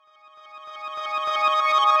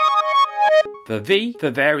The V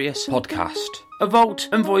for Various podcast. A vault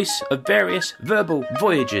and voice of various verbal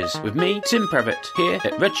voyages with me, Tim Previtt, here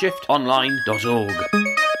at redshiftonline.org.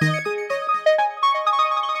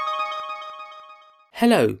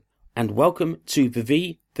 Hello, and welcome to the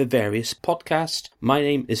V for Various podcast. My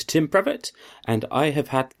name is Tim Previtt, and I have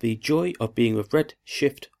had the joy of being with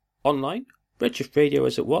Redshift Online, Redshift Radio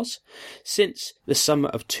as it was, since the summer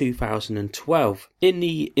of 2012. In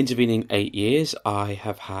the intervening 8 years, I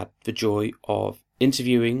have had the joy of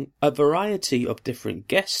interviewing a variety of different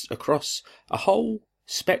guests across a whole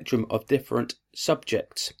spectrum of different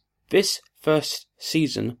subjects. This first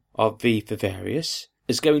season of V for Various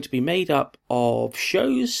is going to be made up of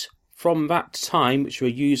shows from that time which were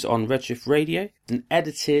used on Redshift Radio and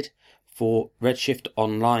edited for Redshift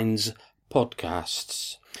Online's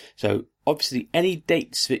podcasts. So obviously any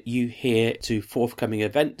dates that you hear to forthcoming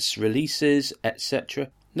events, releases, etc.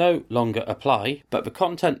 no longer apply, but the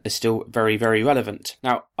content is still very, very relevant.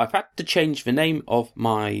 Now, I've had to change the name of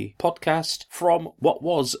my podcast from what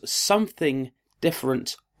was Something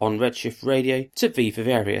Different on Redshift Radio to V for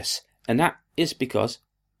Various, and that is because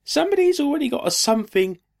somebody's already got a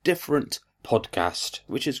Something Different podcast,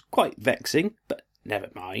 which is quite vexing, but never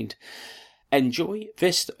mind. Enjoy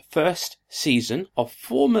this first season of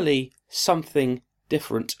formerly Something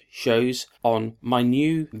Different shows on my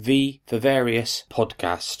new V for Various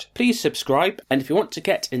podcast. Please subscribe, and if you want to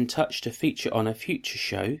get in touch to feature on a future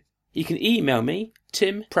show, you can email me,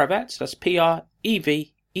 Tim Previtt, that's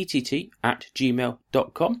P-R-E-V-E-T-T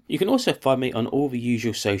 @gmail.com. You can also find me on all the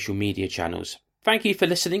usual social media channels. Thank you for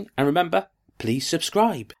listening, and remember, please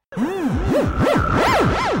subscribe.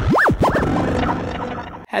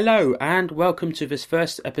 Hello and welcome to this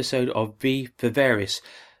first episode of V for Various.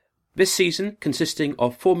 This season consisting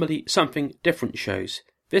of formerly Something Different shows.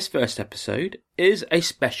 This first episode is a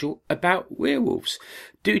special about werewolves.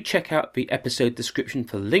 Do check out the episode description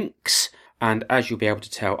for links, and as you'll be able to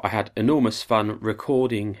tell, I had enormous fun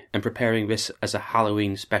recording and preparing this as a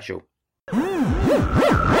Halloween special. By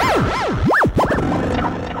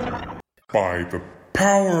the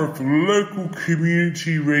power of local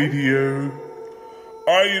community radio,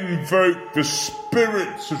 I invoke the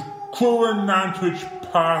spirits of Curran Nantwich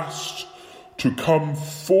past to come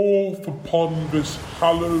forth upon this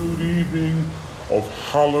hallowed evening of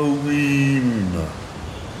Halloween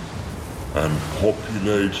and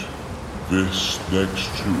populate this next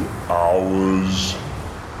 2 hours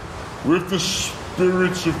with the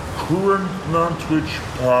spirits of Curran Nantwich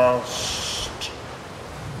past.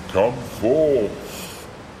 Come forth.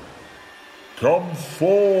 Come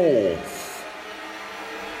forth.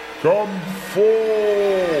 Come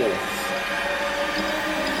forth!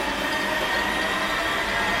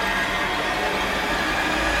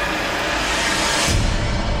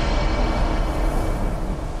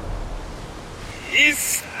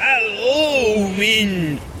 It's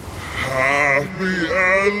Halloween! Happy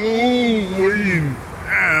Halloween!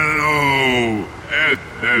 Hello,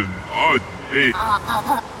 everybody!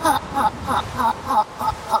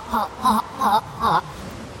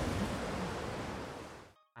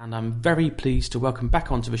 And I'm very pleased to welcome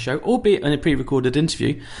back onto the show, albeit in a pre-recorded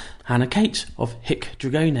interview, Hannah Kate of Hick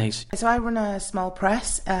Dragones. So I run a small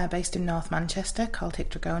press based in North Manchester called Hick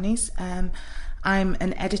Dragones. I'm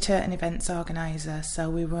an editor and events organiser, so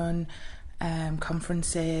we run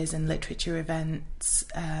conferences and literature events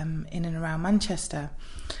in and around Manchester.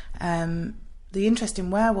 The interest in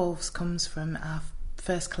werewolves comes from our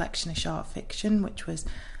first collection of short fiction, which was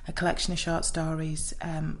a collection of short stories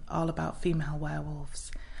all about female werewolves.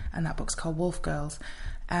 And that book's called Wolf Girls.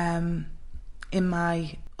 In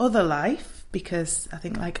my other life, because I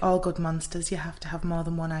think like all good monsters, you have to have more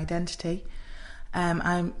than one identity,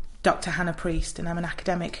 I'm Dr. Hannah Priest, and I'm an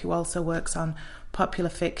academic who also works on popular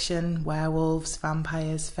fiction, werewolves,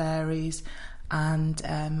 vampires, fairies, and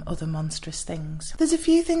other monstrous things. There's a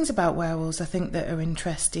few things about werewolves I think that are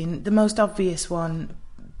interesting. The most obvious one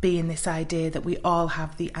being this idea that we all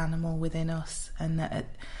have the animal within us, and that at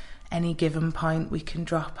any given point we can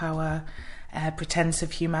drop our pretense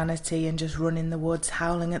of humanity and just run in the woods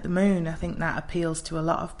howling at the moon. I think that appeals to a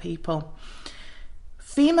lot of people.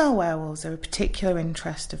 Female werewolves are a particular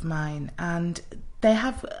interest of mine, and they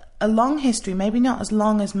have a long history, maybe not as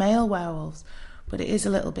long as male werewolves, but it is a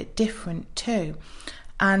little bit different too.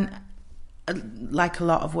 And like a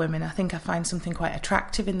lot of women, I think I find something quite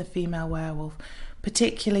attractive in the female werewolf,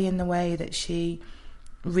 particularly in the way that she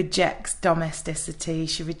rejects domesticity,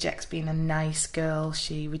 she rejects being a nice girl,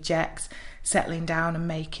 she rejects settling down and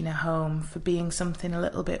making a home for being something a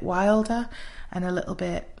little bit wilder and a little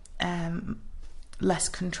bit less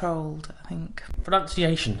controlled, I think.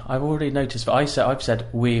 Pronunciation. I've already noticed that I've said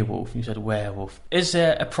werewolf, you said werewolf. Is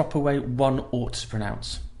there a proper way one ought to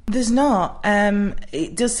pronounce? There's not.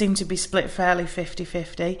 It does seem to be split fairly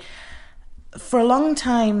 50-50. For a long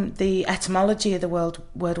time, the etymology of the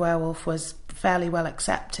word werewolf was fairly well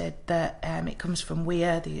accepted, that it comes from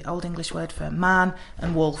were, the Old English word for man,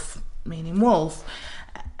 and wolf, meaning wolf.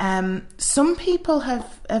 Some people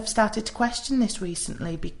have started to question this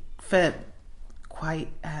recently for quite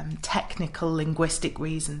technical linguistic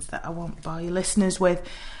reasons that I won't bore your listeners with.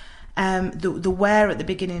 The were at the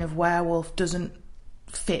beginning of werewolf doesn't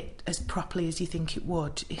fit as properly as you think it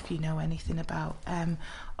would if you know anything about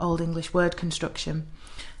Old English word construction.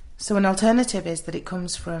 So an alternative is that it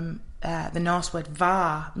comes from the Norse word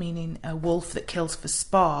var, meaning a wolf that kills for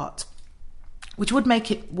sport, which would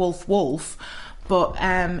make it wolf, but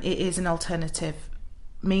it is an alternative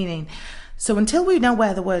meaning. So until we know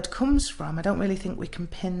where the word comes from, I don't really think we can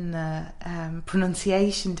pin the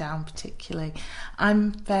pronunciation down particularly.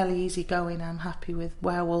 I'm fairly easygoing. I'm happy with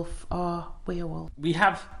werewolf or werewolf. We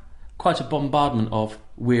have quite a bombardment of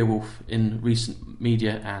werewolf in recent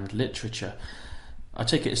media and literature. I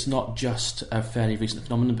take it it's not just a fairly recent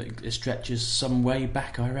phenomenon, but it stretches some way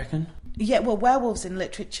back, I reckon. Yeah, well, werewolves in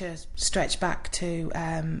literature stretch back to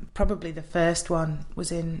probably the first one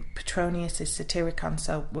was in Petronius' Satyricon,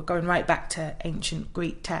 so we're going right back to ancient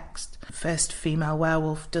Greek text. First female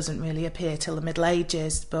werewolf doesn't really appear till the Middle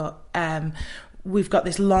Ages, but we've got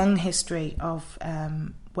this long history of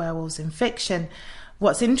werewolves in fiction.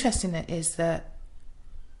 What's interesting is that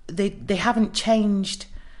they haven't changed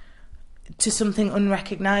to something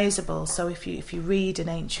unrecognisable. So if you read an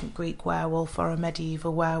ancient Greek werewolf or a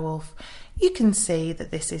medieval werewolf, you can see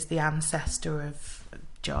that this is the ancestor of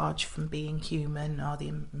George from Being Human or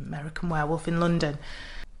the American Werewolf in London.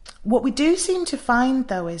 What we do seem to find,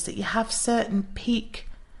 though, is that you have certain peak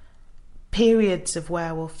periods of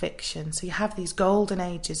werewolf fiction. So you have these golden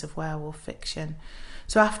ages of werewolf fiction.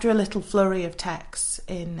 So after a little flurry of texts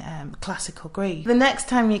in classical Greek, the next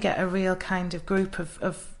time you get a real kind of group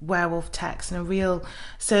of werewolf texts and a real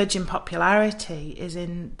surge in popularity is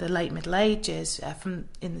in the late Middle Ages,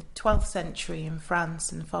 in the 12th century in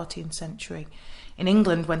France and the 14th century in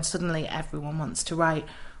England, when suddenly everyone wants to write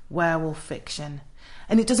werewolf fiction.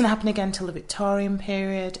 And it doesn't happen again till the Victorian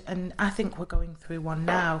period, and I think we're going through one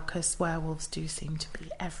now because werewolves do seem to be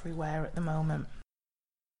everywhere at the moment.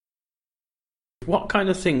 What kind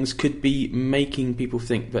of things could be making people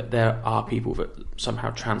think that there are people that somehow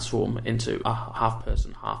transform into a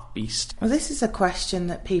half-person, half-beast? Well, this is a question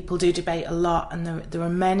that people do debate a lot, and there are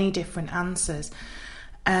many different answers.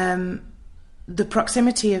 The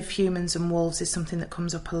proximity of humans and wolves is something that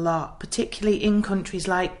comes up a lot, particularly in countries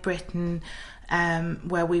like Britain,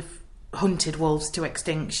 where we've hunted wolves to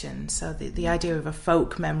extinction. So the idea of a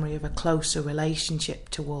folk memory of a closer relationship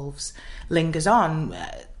to wolves lingers on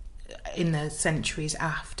in the centuries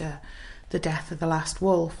after the death of the last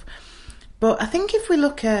wolf. But I think if we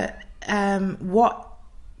look at what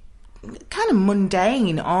kind of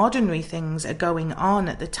mundane, ordinary things are going on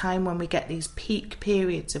at the time when we get these peak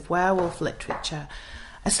periods of werewolf literature,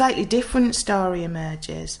 a slightly different story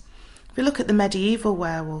emerges. If we look at the medieval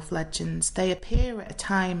werewolf legends, they appear at a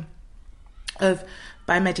time of,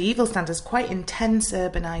 by medieval standards, quite intense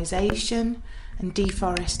urbanisation and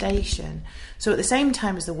deforestation. So at the same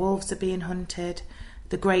time as the wolves are being hunted,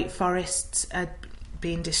 the great forests are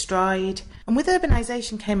being destroyed. And with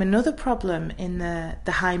urbanisation came another problem in the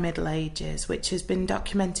High Middle Ages, which has been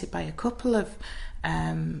documented by a couple of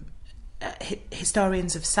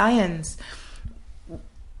historians of science.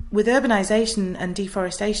 With urbanisation and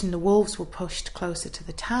deforestation, the wolves were pushed closer to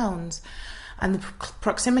the towns, and the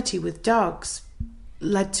proximity with dogs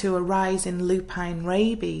led to a rise in lupine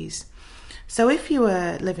rabies. So if you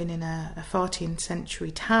were living in a 14th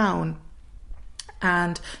century town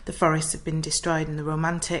and the forests have been destroyed in the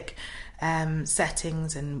romantic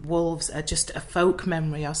settings and wolves are just a folk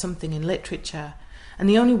memory or something in literature, and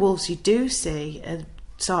the only wolves you do see are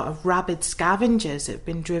sort of rabid scavengers that have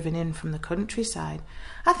been driven in from the countryside,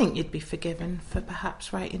 I think you'd be forgiven for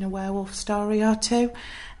perhaps writing a werewolf story or two.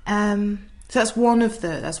 So that's one of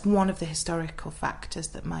the historical factors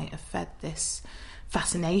that might have fed this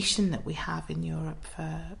fascination that we have in Europe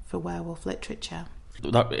for werewolf literature.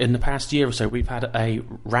 In the past year or so, we've had I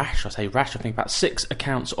think about 6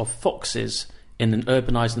 accounts of foxes in an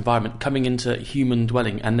urbanised environment coming into human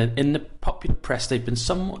dwelling, and then in the popular press they've been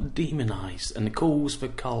somewhat demonised and calls for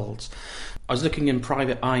cults. I was looking in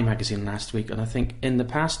Private Eye magazine last week, and I think in the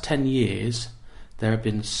past 10 years there have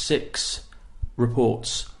been 6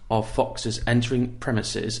 reports of foxes entering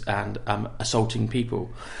premises and assaulting people.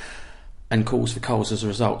 and calls for culls as a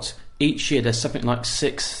result. Each year there's something like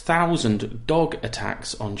 6,000 dog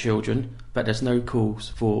attacks on children, but there's no calls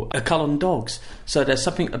for a cull on dogs. So there's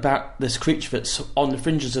something about this creature that's on the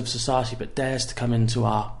fringes of society but dares to come into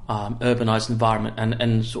our urbanised environment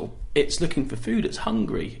and sort of, it's looking for food, it's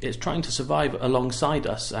hungry, it's trying to survive alongside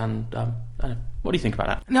us. And what do you think about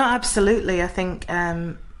that? No, absolutely. I think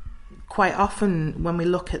quite often when we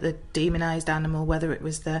look at the demonised animal, whether it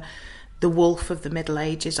was the wolf of the Middle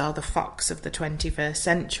Ages or the fox of the 21st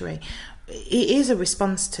century, it is a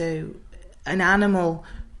response to an animal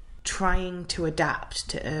trying to adapt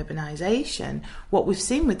to urbanisation. What we've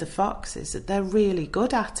seen with the fox is that they're really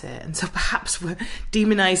good at it, and so perhaps we're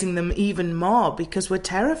demonising them even more because we're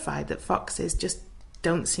terrified that foxes just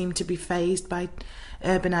don't seem to be fazed by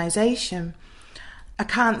urbanisation. I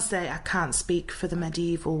can't speak for the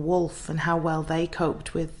medieval wolf and how well they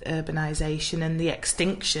coped with urbanisation, and the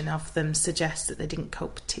extinction of them suggests that they didn't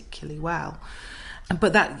cope particularly well.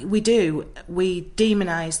 But that we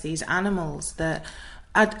demonise these animals that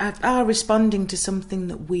are responding to something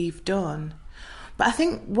that we've done. But I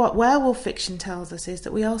think what werewolf fiction tells us is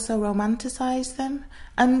that we also romanticise them,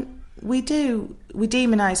 and we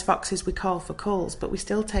demonise foxes, we call for culls, but we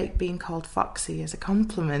still take being called foxy as a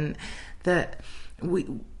compliment. That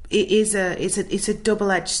it's a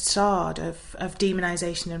double-edged sword of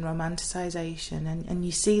demonisation and romanticisation, and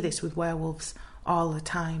you see this with werewolves all the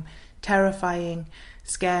time. Terrifying,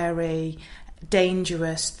 scary,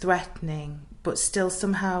 dangerous, threatening, but still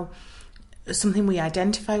somehow something we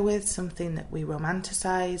identify with, something that we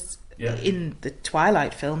romanticise. Yeah. In the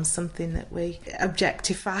Twilight films, something that we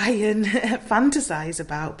objectify and fantasise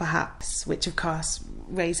about, perhaps, which of course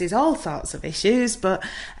raises all sorts of issues, but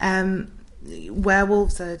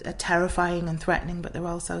werewolves are terrifying and threatening, but they're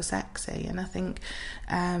also sexy. And I think,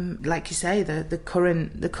 like you say, the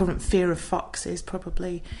current fear of foxes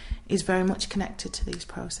probably is very much connected to these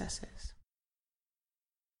processes.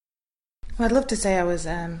 Well, I'd love to say I was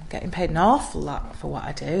getting paid an awful lot for what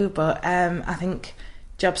I do, but I think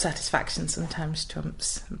job satisfaction sometimes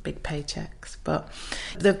trumps big paychecks. But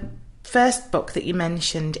the first book that you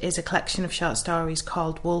mentioned is a collection of short stories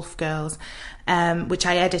called Wolf Girls, which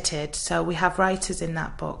I edited. So we have writers in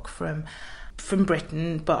that book from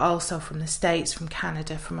Britain, but also from the States, from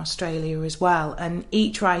Canada, from Australia as well. And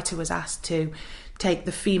each writer was asked to take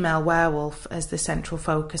the female werewolf as the central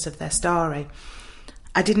focus of their story.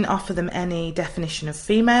 I didn't offer them any definition of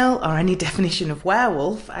female or any definition of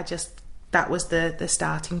werewolf. That was the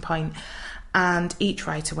starting point. And each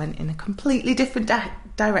writer went in a completely different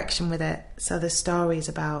direction with it. So the story is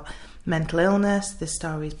about mental illness. The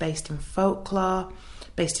story is based in folklore,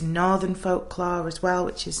 based in northern folklore as well,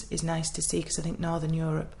 which is nice to see, because I think Northern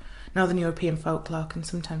European folklore can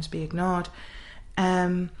sometimes be ignored.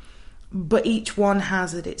 But each one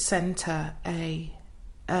has at its centre a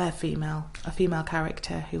female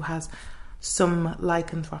character who has some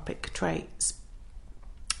lycanthropic traits.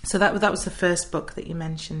 So that was the first book that you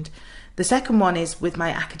mentioned. The second one is with my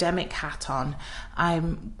academic hat on.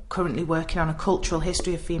 I'm currently working on a cultural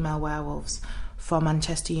history of female werewolves for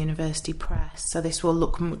Manchester University Press. So this will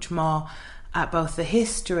look much more at both the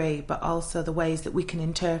history, but also the ways that we can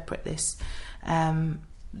interpret this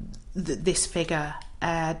this figure,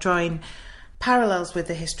 drawing parallels with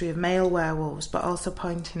the history of male werewolves, but also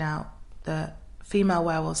pointing out that female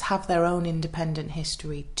werewolves have their own independent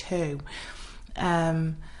history too.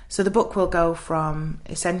 So the book will go from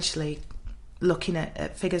essentially looking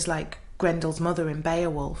at figures like Grendel's mother in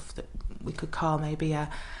Beowulf, that we could call maybe a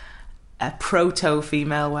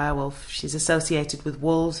proto-female werewolf. She's associated with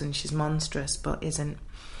wolves and she's monstrous, but isn't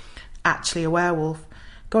actually a werewolf.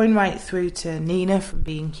 Going right through to Nina from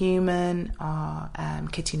Being Human, or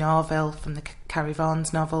Kitty Norville from the Carrie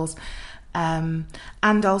Vaughan's novels, and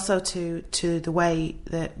also to the way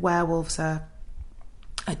that werewolves are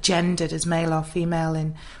gendered as male or female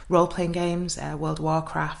in role-playing games, World of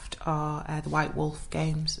Warcraft, or the White Wolf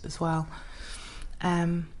games as well.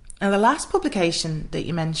 And the last publication that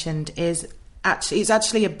you mentioned is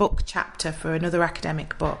actually a book chapter for another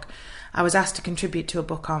academic book. I was asked to contribute to a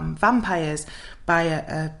book on vampires by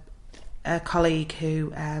a colleague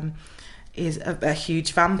who is a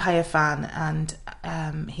huge vampire fan,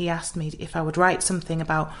 and he asked me if I would write something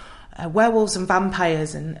about werewolves and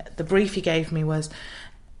vampires, and the brief he gave me was,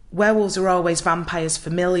 werewolves are always vampires'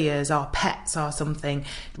 familiars or pets or something.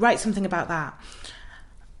 Write something about that.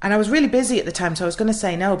 And I was really busy at the time, so I was going to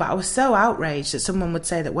say no, but I was so outraged that someone would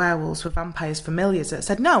say that werewolves were vampires' familiars that I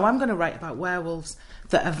said, no, I'm going to write about werewolves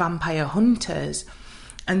that are vampire hunters.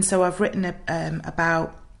 And so I've written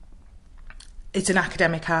about, it's an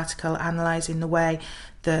academic article analysing the way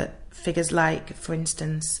that figures like, for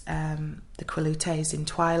instance, the Quileutes in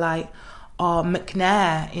Twilight, or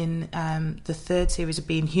McNair in the third series of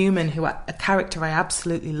Being Human, a character I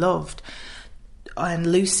absolutely loved,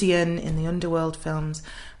 and Lucian in the Underworld films.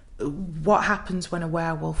 What happens when a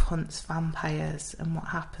werewolf hunts vampires, and what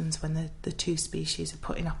happens when the two species are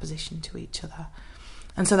put in opposition to each other?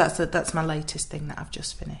 And so that's my latest thing that I've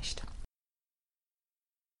just finished.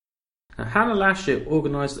 Now, Hannah last year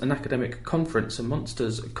organised an academic conference, a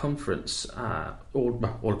monsters conference, all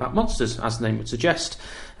about monsters, as the name would suggest.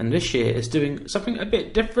 And this year is doing something a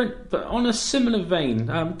bit different, but on a similar vein.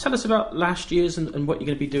 Tell us about last year's and what you're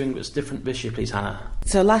going to be doing that's different this year, please, Hannah.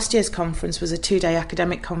 So last year's conference was a 2-day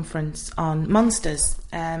academic conference on monsters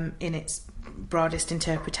in its broadest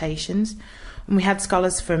interpretations. And we had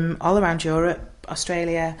scholars from all around Europe,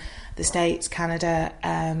 Australia, the States, Canada,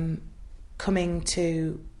 coming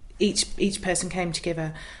to... Each person came to give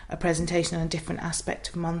a presentation on a different aspect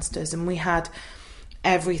of monsters, and we had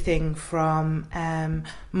everything from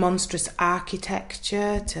monstrous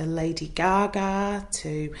architecture to Lady Gaga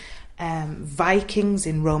to Vikings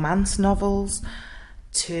in romance novels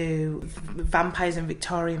to vampires in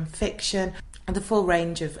Victorian fiction, and the full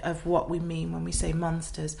range of what we mean when we say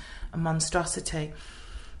monsters and monstrosity.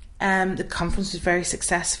 The conference was very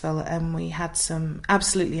successful, and we had some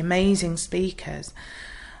absolutely amazing speakers.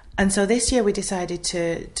 And so this year we decided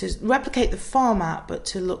to replicate the format, but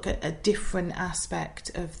to look at a different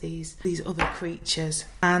aspect of these other creatures.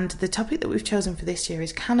 And the topic that we've chosen for this year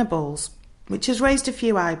is cannibals, which has raised a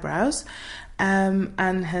few eyebrows, and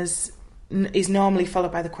is normally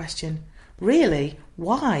followed by the question, really,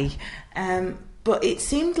 why? But it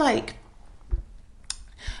seemed like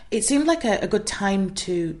a good time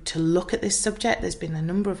to look at this subject. There's been a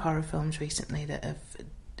number of horror films recently that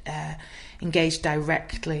have engaged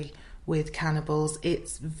directly with cannibals.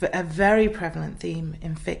 It's a very prevalent theme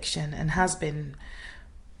in fiction and has been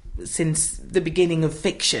since the beginning of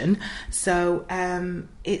fiction. So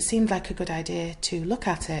it seemed like a good idea to look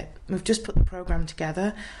at it. We've just put the programme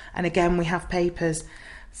together, and again we have papers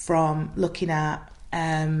from looking at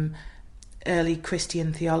early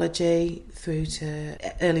Christian theology through to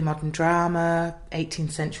early modern drama,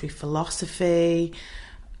 18th century philosophy,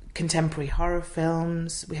 contemporary horror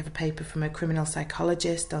films. We have a paper from a criminal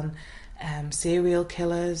psychologist on serial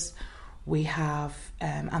killers. We have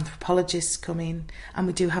anthropologists coming, and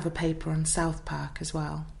we do have a paper on South Park as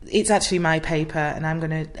well. It's actually my paper, and I'm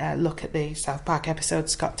going to look at the South Park episode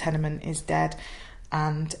Scott Tenorman is Dead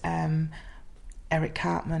and Eric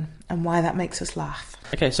Cartman, and why that makes us laugh.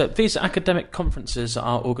 Okay, so these academic conferences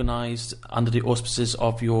are organised under the auspices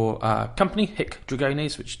of your company, Hic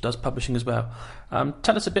Dragones, which does publishing as well.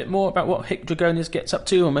 Tell us a bit more about what Hic Dragones gets up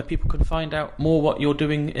to, and where people can find out more what you're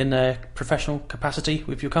doing in a professional capacity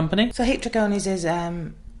with your company. So Hic Dragones is,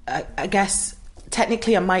 I guess,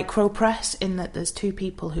 technically a micro press, in that there's 2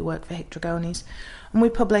 people who work for Hic Dragones, and we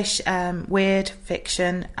publish weird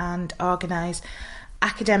fiction and organise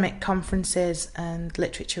academic conferences and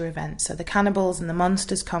literature events. So the Cannibals and the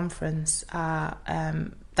Monsters Conference are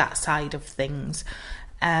that side of things.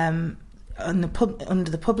 Under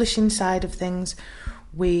the publishing side of things,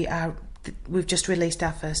 we've just released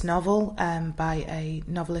our first novel by a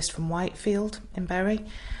novelist from Whitefield in Bury,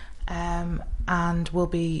 and we'll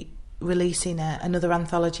be releasing another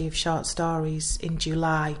anthology of short stories in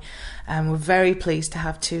July. We're very pleased to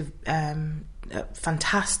have 2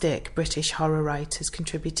 fantastic British horror writers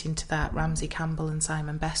contributing to that, Ramsey Campbell and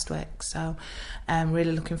Simon Bestwick. So I'm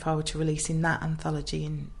really looking forward to releasing that anthology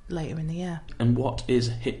later in the year. And what is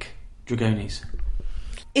Hic Dragones?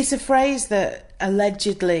 It's a phrase that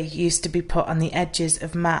allegedly used to be put on the edges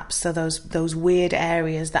of maps, so those weird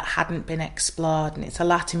areas that hadn't been explored, and it's a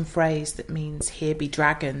Latin phrase that means here be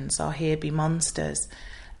dragons or here be monsters.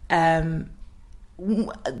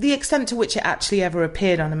 The extent to which it actually ever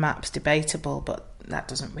appeared on a map's debatable, but that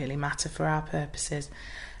doesn't really matter for our purposes.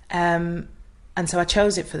 And so I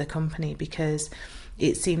chose it for the company because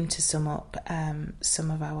it seemed to sum up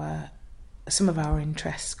some of our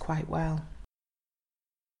interests quite well.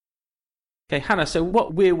 Okay, Hannah, so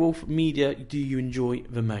what werewolf media do you enjoy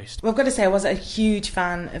the most? Well, I've got to say I wasn't a huge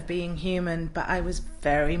fan of Being Human, but I was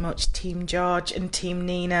very much Team George and Team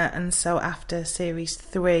Nina, and so after Series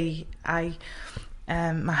 3,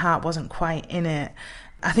 my heart wasn't quite in it.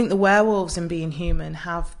 I think the werewolves in Being Human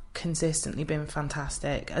have consistently been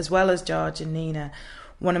fantastic, as well as George and Nina.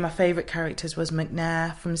 One of my favourite characters was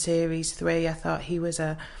McNair from Series 3. I thought he was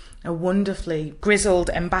a a wonderfully grizzled,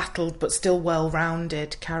 embattled, but still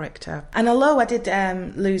well-rounded character. And although I did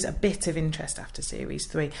lose a bit of interest after series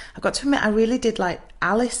 3, I've got to admit I really did like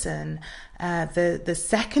Alison, the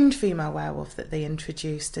second female werewolf that they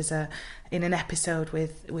introduced in an episode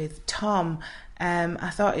with Tom.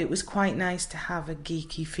 I thought it was quite nice to have a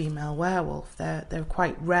geeky female werewolf. They're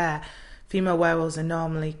quite rare. Female werewolves are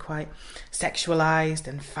normally quite sexualised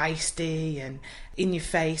and feisty and in your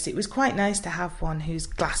face. It was quite nice to have one whose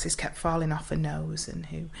glasses kept falling off her nose and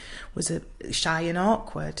who was shy and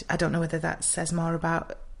awkward. I don't know whether that says more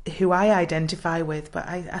about who I identify with, but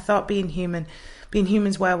I thought Being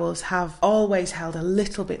Human's werewolves have always held a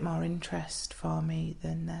little bit more interest for me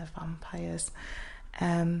than their vampires.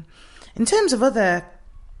 In terms of other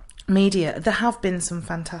media, there have been some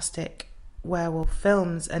fantastic werewolf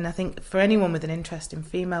films, and I think for anyone with an interest in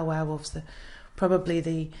female werewolves, probably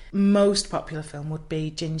the most popular film would be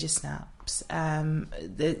Ginger Snaps.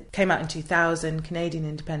 It came out in 2000, Canadian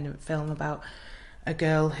independent film about a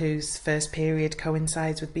girl whose first period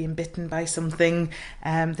coincides with being bitten by something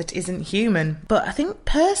that isn't human. But I think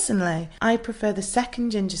personally I prefer the second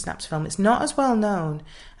Ginger Snaps film. It's not as well known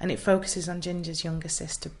and it focuses on Ginger's younger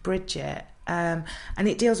sister Bridget, and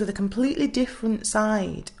it deals with a completely different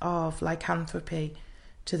side of lycanthropy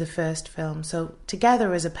to the first film. So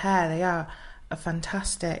together as a pair they are a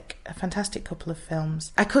fantastic couple of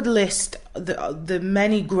films. I could list the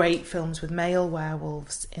many great films with male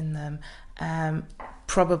werewolves in them.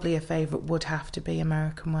 Probably a favourite would have to be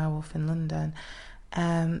American Werewolf in London.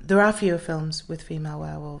 There are fewer films with female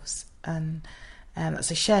werewolves, and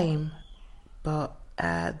that's a shame. But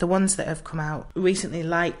the ones that have come out recently,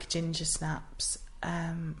 like Ginger Snaps,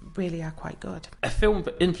 really are quite good. A film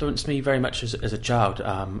that influenced me very much as a child.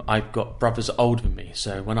 I've got brothers older than me,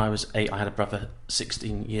 so when I was 8 I had a brother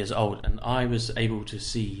 16 years old, and I was able to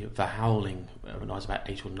see The Howling when I was about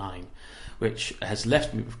 8 or 9, which has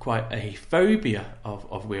left me with quite a phobia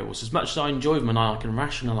of werewolves. As much as I enjoy them and I can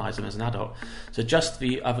rationalise them as an adult. So just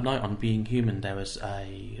the other night on Being Human, there was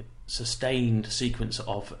a sustained sequence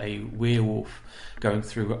of a werewolf going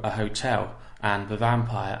through a hotel, and the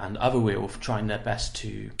vampire and other werewolf trying their best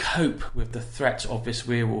to cope with the threat of this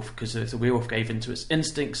werewolf, because if the werewolf gave into its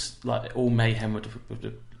instincts, like all mayhem would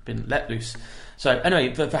have been let loose. So anyway,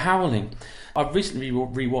 the Howling. I've recently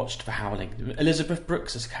rewatched The Howling. Elizabeth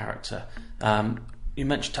Brooks' character, you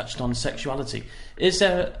touched on sexuality. Is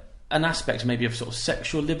there an aspect maybe of sort of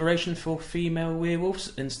sexual liberation for female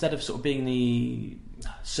werewolves instead of sort of being the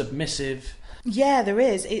submissive? Yeah, there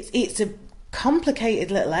is. It's a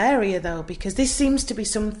complicated little area though, because this seems to be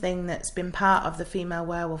something that's been part of the female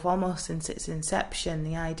werewolf almost since its inception.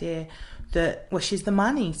 The idea that, well, she's the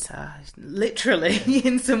man-eater, literally,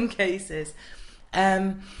 in some cases.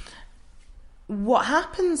 What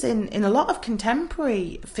happens in a lot of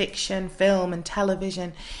contemporary fiction, film and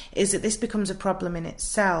television is that this becomes a problem in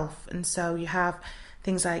itself. And so you have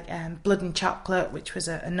things like Blood and Chocolate, which was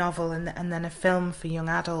a novel and then a film for young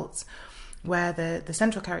adults, where the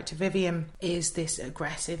central character Vivian is this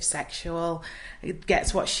aggressive, sexual,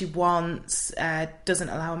 gets what she wants, doesn't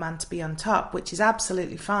allow a man to be on top, which is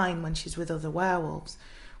absolutely fine when she's with other werewolves.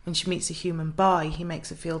 When she meets a human boy, he makes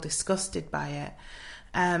her feel disgusted by it.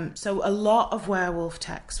 So a lot of werewolf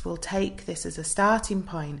texts will take this as a starting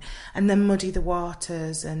point and then muddy the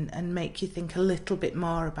waters and make you think a little bit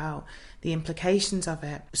more about the implications of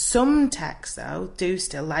it. Some texts, though, do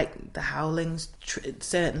still, like The Howlings, it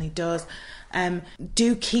certainly does,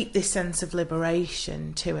 do keep this sense of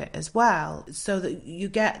liberation to it as well, so that you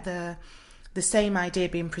get the same idea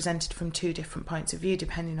being presented from two different points of view,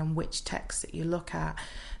 depending on which text that you look at.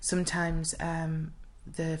 Sometimes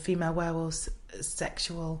the female werewolf's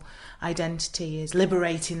sexual identity is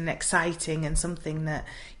liberating and exciting and something that,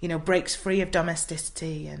 you know, breaks free of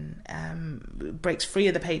domesticity and breaks free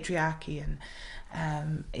of the patriarchy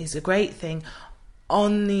and is a great thing.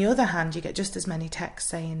 On the other hand, you get just as many texts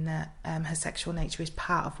saying that her sexual nature is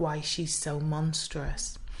part of why she's so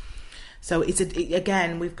monstrous. So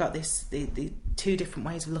again, we've got the two different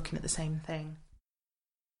ways of looking at the same thing.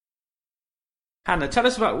 Hannah, tell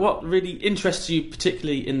us about what really interests you,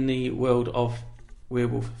 particularly in the world of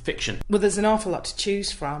werewolf fiction. Well, there's an awful lot to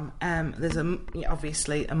choose from. There's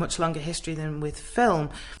obviously a much longer history than with film.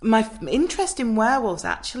 My interest in werewolves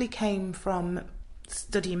actually came from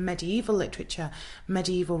studying medieval literature,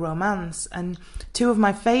 medieval romance, and two of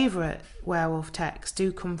my favourite werewolf texts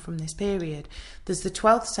do come from this period. There's the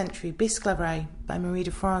 12th century Bisclaveret by Marie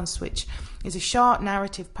de France, which is a short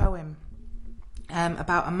narrative poem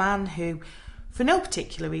about a man who, for no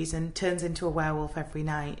particular reason, turns into a werewolf every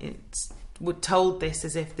night. It's were told this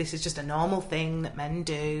as if this is just a normal thing that men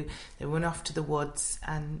do. They run off to the woods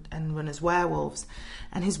and run as werewolves.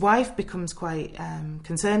 And his wife becomes quite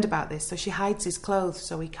concerned about this, so she hides his clothes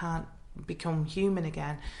so he can't become human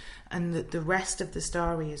again. And the rest of the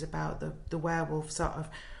story is about the werewolf sort of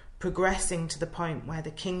progressing to the point where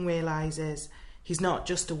the king realises he's not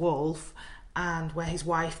just a wolf, and where his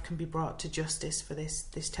wife can be brought to justice for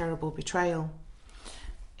this terrible betrayal.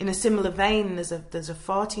 In a similar vein, there's a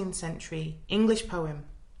 14th century English poem,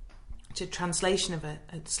 which is a translation of a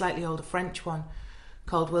slightly older French one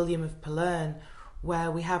called William of Pellerne, where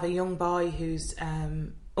we have a young boy whose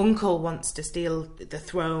uncle wants to steal the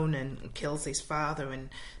throne and kills his father and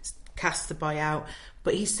casts the boy out,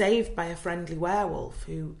 but he's saved by a friendly werewolf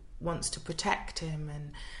who wants to protect him,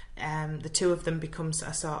 and the two of them become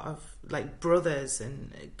a sort of like brothers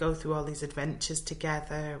and go through all these adventures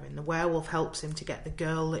together, and the werewolf helps him to get the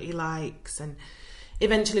girl that he likes, and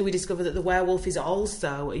eventually we discover that the werewolf is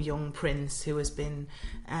also a young prince who has been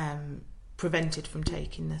prevented from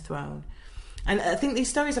taking the throne. And I think these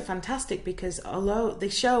stories are fantastic because although they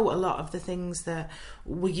show a lot of the things that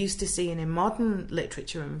we're used to seeing in modern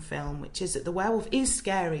literature and film, which is that the werewolf is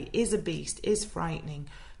scary, is a beast, is frightening,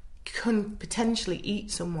 can potentially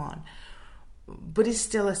eat someone, but is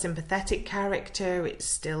still a sympathetic character, it's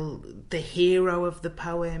still the hero of the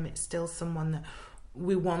poem, it's still someone that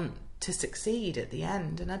we want to succeed at the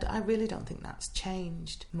end, and I really don't think that's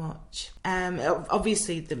changed much.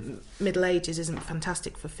 Obviously the Middle Ages isn't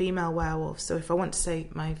fantastic for female werewolves, so if I want to say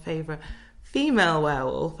my favourite female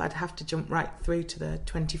werewolf, I'd have to jump right through to the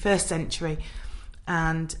 21st century,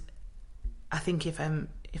 and I think if I'm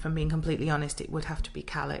being completely honest, it would have to be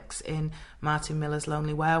Calix in Martin Miller's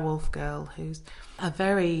Lonely Werewolf Girl, who's a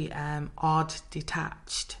very odd,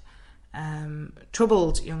 detached,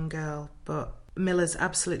 troubled young girl, but Miller's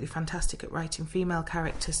absolutely fantastic at writing female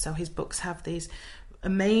characters, so his books have these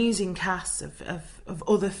amazing casts of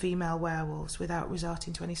other female werewolves without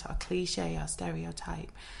resorting to any sort of cliche or stereotype.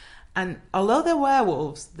 And although they're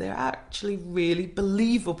werewolves, they're actually really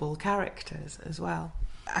believable characters as well.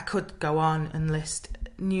 I could go on and list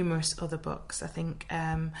numerous other books. I think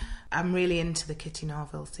I'm really into the Kitty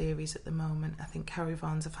Norville series at the moment. I think Carrie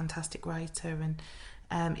Vaughan's a fantastic writer,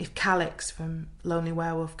 and if Calix from Lonely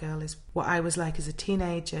Werewolf Girl is what I was like as a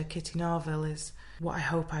teenager, Kitty Norville is what I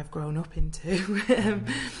hope I've grown up into.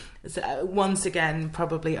 So once again,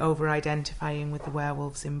 probably over-identifying with the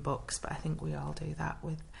werewolves in books, but I think we all do that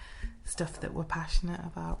with stuff that we're passionate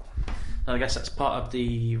about. I guess that's part of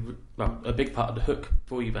a big part of the hook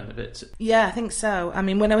for you then, a bit. Yeah, I think so. I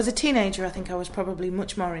mean, when I was a teenager, I think I was probably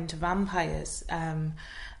much more into vampires,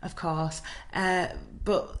 of course,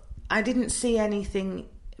 but I didn't see anything.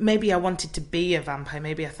 Maybe I wanted to be a vampire.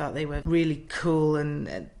 Maybe I thought they were really cool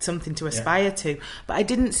and something to aspire to. But I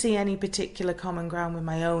didn't see any particular common ground with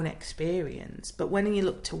my own experience. But when you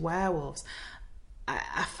look to werewolves,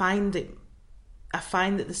 I find that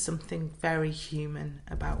there's something very human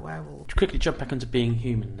about werewolves. To quickly jump back onto being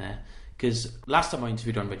human there, because last time I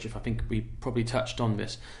interviewed on Richard, I think we probably touched on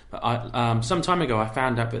this, but some time ago I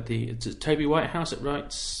found out that it's Toby Whitehouse that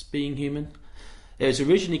writes Being Human. It was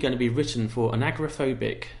originally going to be written for an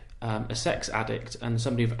agoraphobic, a sex addict, and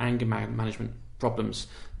somebody with anger management problems.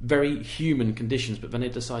 Very human conditions, but then they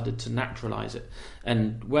decided to naturalise it.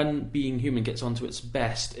 And when Being Human gets onto its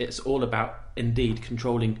best, it's all about, indeed,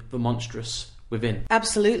 controlling the monstrous within.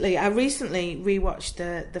 Absolutely. I recently rewatched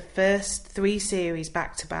the first 3 series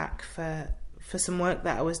back to back for some work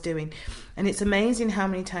that I was doing, and it's amazing how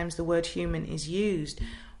many times the word human is used.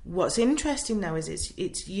 What's interesting though is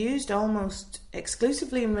it's used almost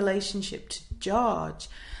exclusively in relationship to George,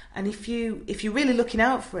 and if you're really looking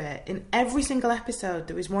out for it, in every single episode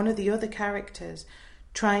there is one of the other characters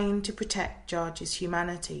trying to protect George's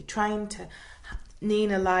humanity, trying to.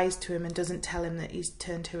 Nina lies to him and doesn't tell him that he's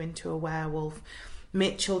turned her into a werewolf.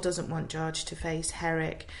 Mitchell doesn't want George to face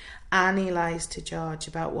Herrick. Annie lies to George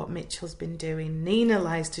about what Mitchell's been doing. Nina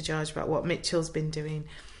lies to George about what Mitchell's been doing.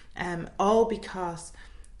 All because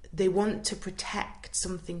they want to protect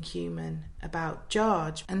something human about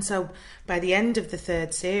George. And so by the end of the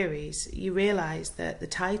 3rd series, you realise that the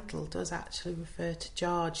title does actually refer to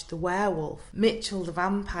George the werewolf. Mitchell the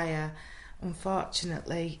vampire,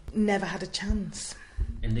 unfortunately, never had a chance.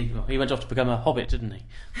 Indeed. He went off to become a hobbit, didn't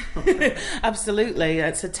he? Absolutely.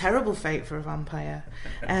 It's a terrible fate for a vampire.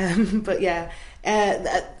 But yeah,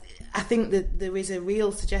 I think that there is a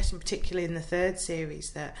real suggestion, particularly in the 3rd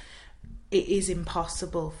series, that it is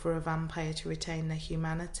impossible for a vampire to retain their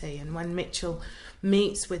humanity. And when Mitchell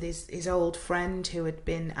meets with his old friend who had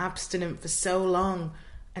been abstinent for so long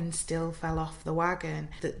and still fell off the wagon.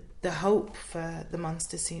 The hope for the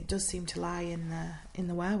monsters does seem to lie in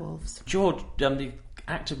the werewolves. George, the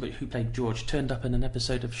actor who played George, turned up in an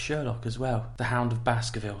episode of Sherlock as well, The Hound of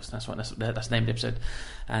Baskerville. That's named the episode,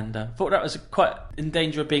 and thought that was quite in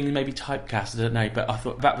danger of being maybe typecast. I don't know, but I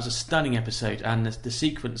thought that was a stunning episode, and the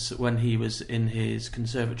sequence when he was in his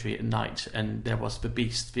conservatory at night and there was the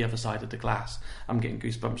beast the other side of the glass. I'm getting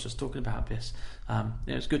goosebumps just talking about this.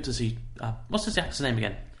 It was good to see. What's his actor's name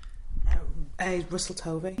again? Russell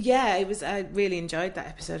Tovey. Yeah, it was. I really enjoyed that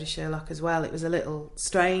episode of Sherlock as well. It was a little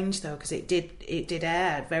strange though, because it did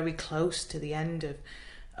air very close to the end of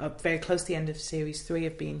series 3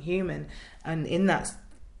 of Being Human, and in that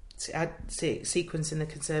sequence in the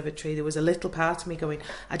conservatory, there was a little part of me going,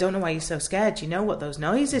 I don't know why you're so scared. You know what those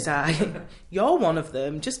noises are. You're one of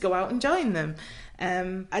them. Just go out and join them.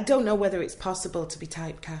 I don't know whether it's possible to be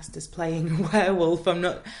typecast as playing a werewolf. I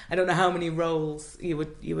don't know how many roles you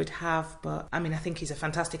would have, but I mean, I think he's a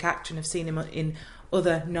fantastic actor, and I've seen him in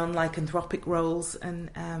other non-lycanthropic roles,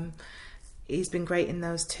 and he's been great in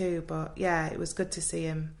those too. But yeah, it was good to see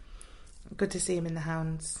him. Good to see him in the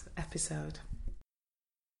Hounds episode.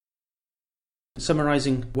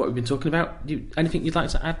 Summarising what we've been talking about, anything you'd like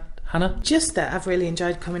to add, Hannah? Just that I've really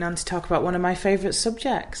enjoyed coming on to talk about one of my favourite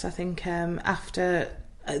subjects. I think after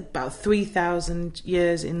about 3,000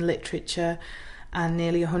 years in literature and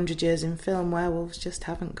nearly 100 years in film, werewolves just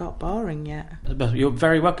haven't got boring yet. You're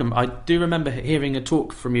very welcome. I do remember hearing a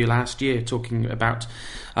talk from you last year talking about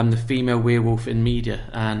the female werewolf in media,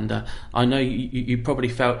 and I know you probably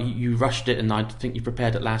felt you rushed it, and I think you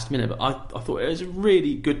prepared it last minute, but I thought it was a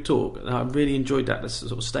really good talk, and I really enjoyed that. That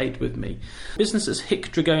sort of stayed with me. Business as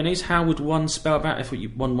Hic Dragones, how would one spell that if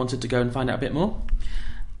one wanted to go and find out a bit more?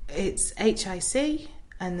 It's HIC,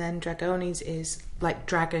 and then Dragones is like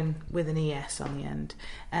dragon with an ES on the end.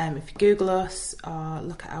 If you Google us or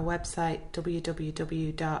look at our website,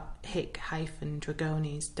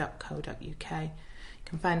 www.hic-dragones.co.uk. You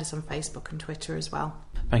can find us on Facebook and Twitter as well.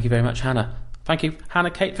 Thank you very much, Hannah. Thank you,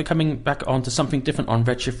 Hannah Kate, for coming back on to something different on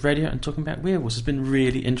Redshift Radio and talking about werewolves. It's been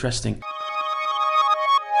really interesting.